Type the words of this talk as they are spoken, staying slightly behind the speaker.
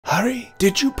Harry,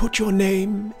 did you put your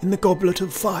name in the Goblet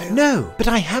of Fire? No, but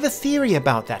I have a theory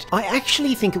about that. I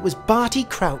actually think it was Barty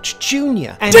Crouch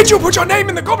Jr. and... Did you put your name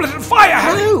in the Goblet of Fire,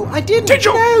 Harry? No, I didn't. Did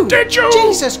you? No. Did you?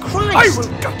 Jesus Christ. I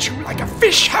will gut you like a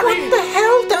fish, Harry. What the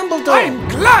hell, Dumbledore? I'm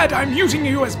glad I'm using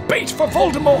you as bait for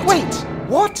Voldemort. Wait,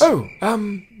 what? Oh,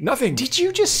 nothing. Did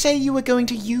you just say you were going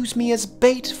to use me as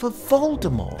bait for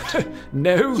Voldemort?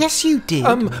 No. Yes, you did.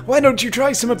 Why don't you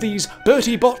try some of these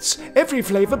Bertie Bott's every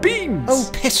flavour beans? Oh,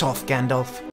 piss off, Gandalf.